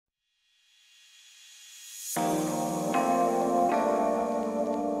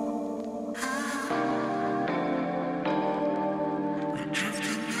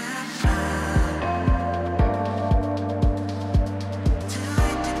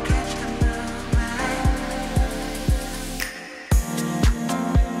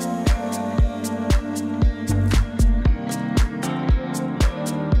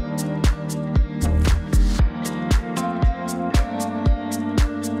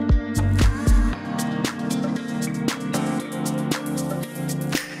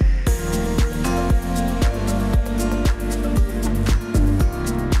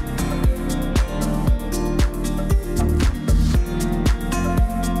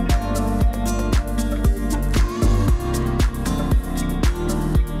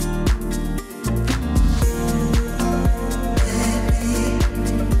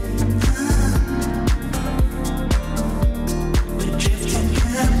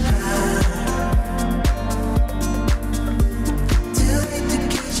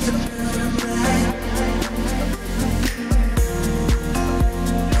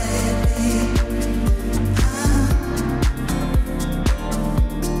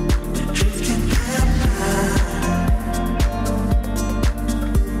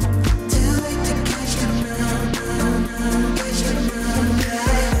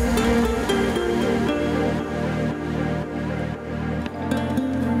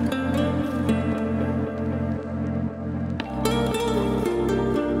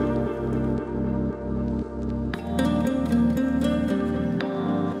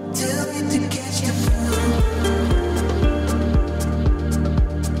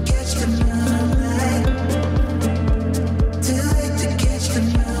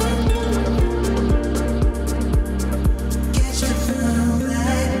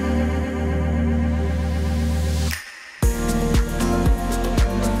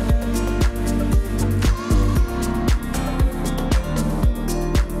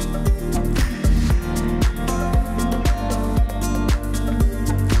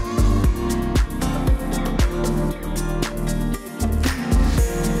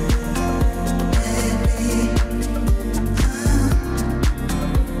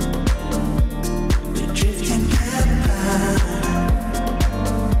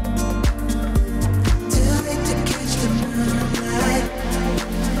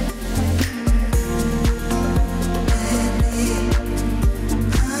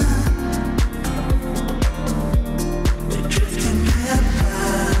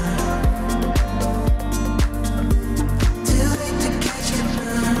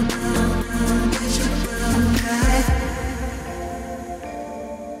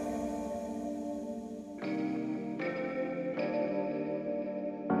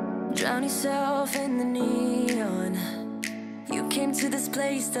the neon. You came to this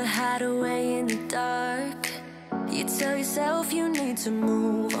place to hide away in the dark. You tell yourself you need to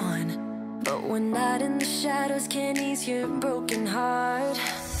move on, but one night in the shadows can't ease your broken heart.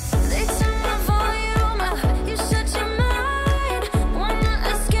 They turn the volume up, you shut your mind. Wanna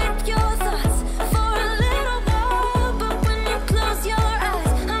escape your thoughts for a little while, but when you close your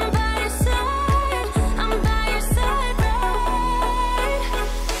eyes, I'm by your side, I'm by your side, right?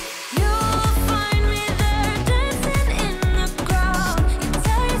 You'll find me there dancing in the crowd. You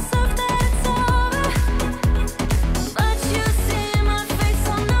tell yourself that it's over, but you see my face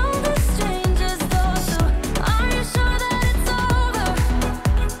on all the strangers though. So are you sure that it's over?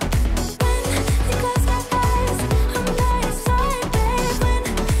 When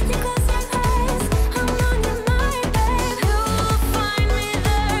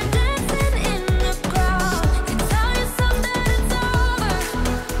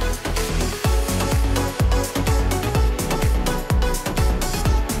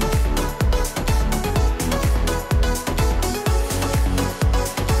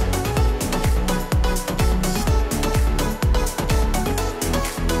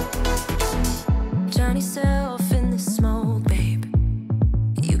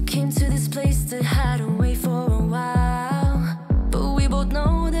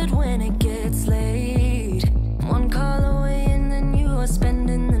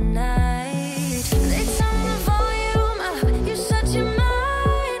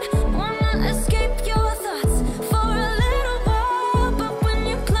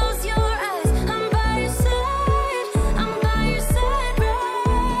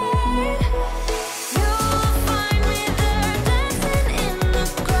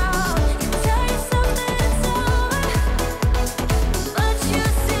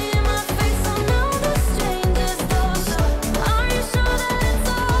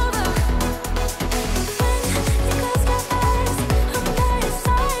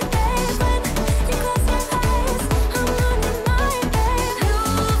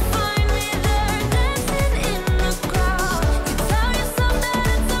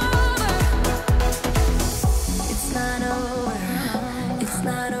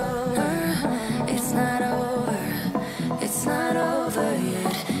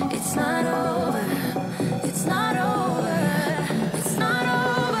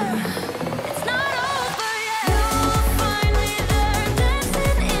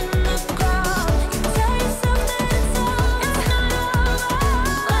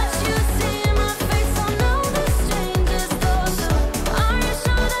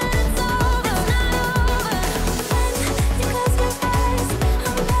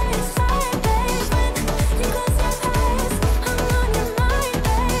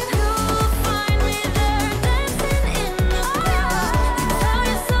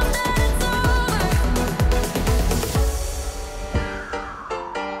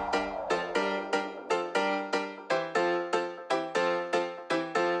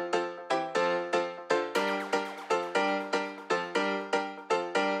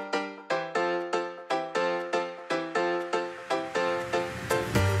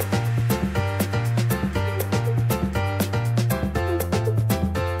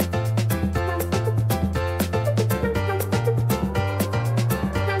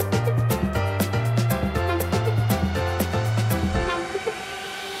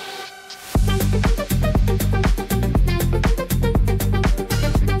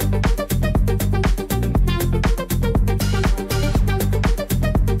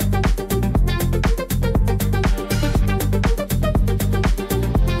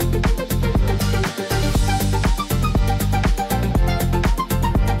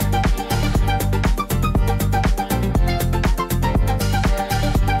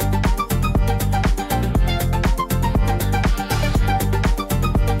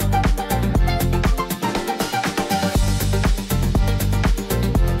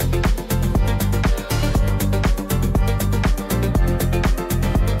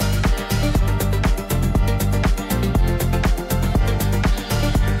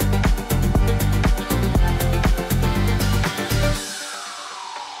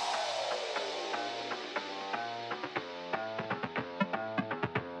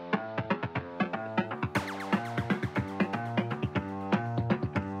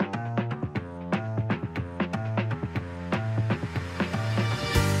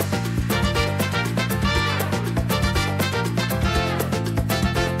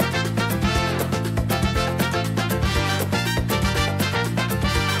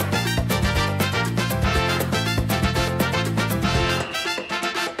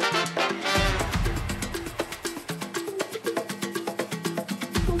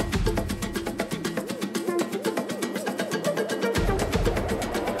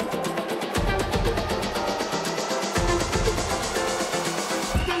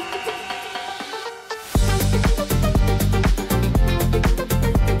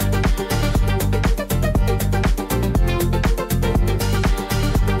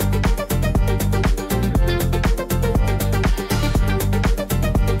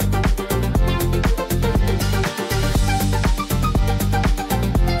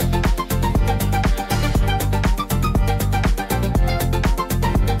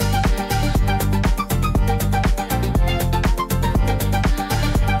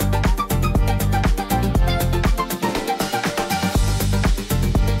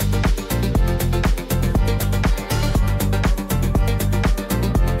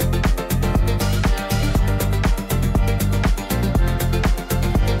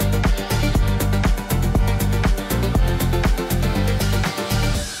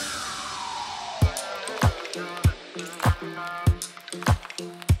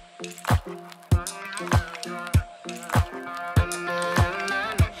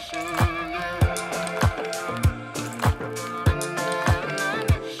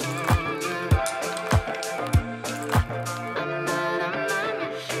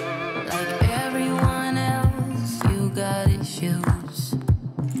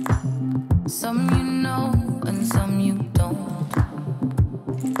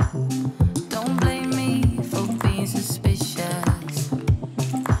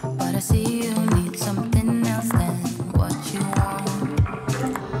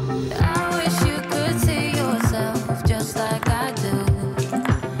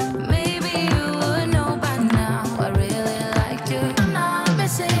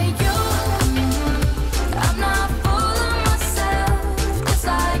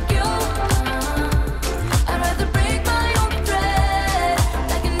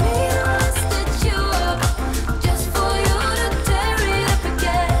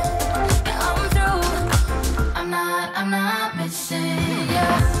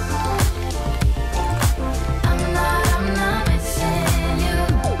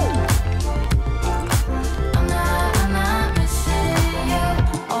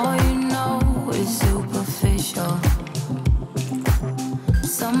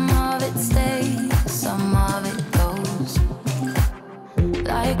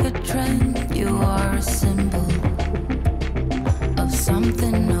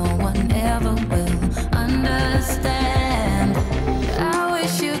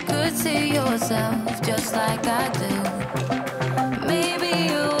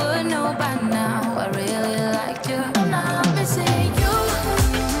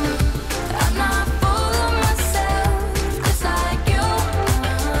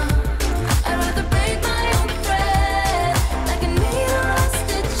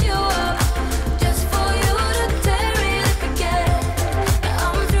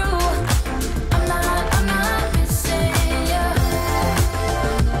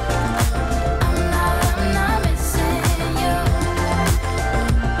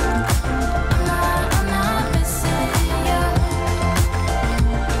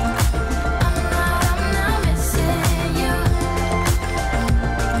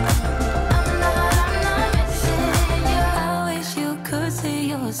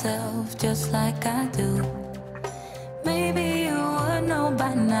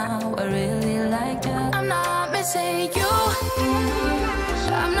by now I really liked you. I'm not missing you.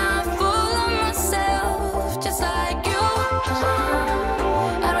 I'm not full of myself, just like you.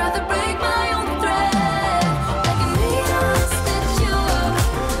 I'd rather break my own thread. Begging me to stitch you up,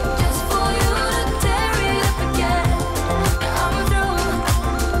 just for you to tear it up again. Now I'm through.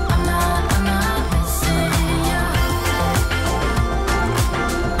 I'm not missing you.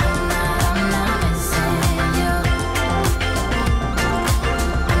 I'm not missing you.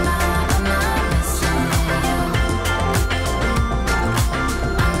 I'm not missing you.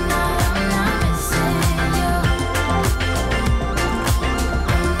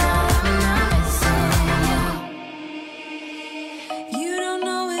 You don't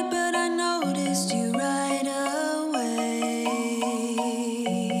know it, but I noticed you right away.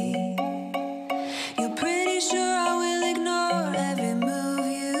 You're pretty sure I will ignore every move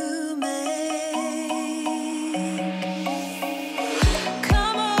you make.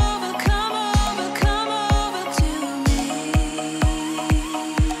 Come over, come over, come over to me.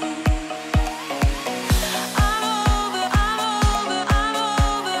 I'm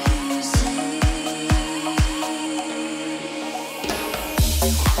over here, you see.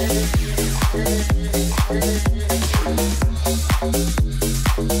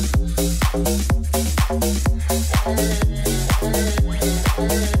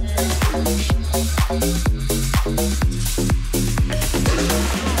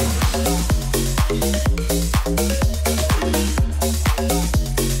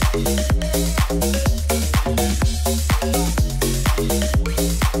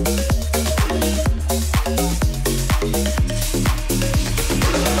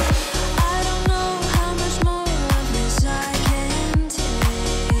 I don't know how much more of this I can take.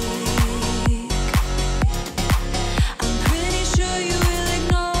 I'm pretty sure you will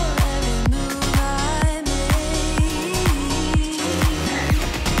ignore every move I make.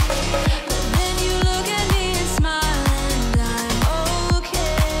 But then you look at me and smile and I'm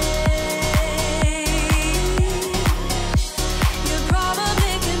okay. You're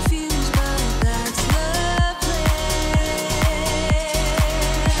probably confused, but that's the plan.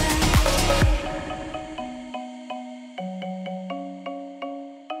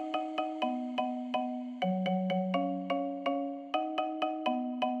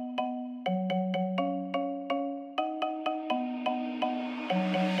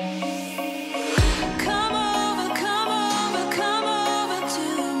 Come over, come over, come over to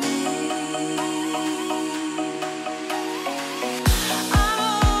me. I'm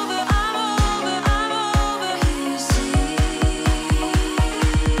over here, you see.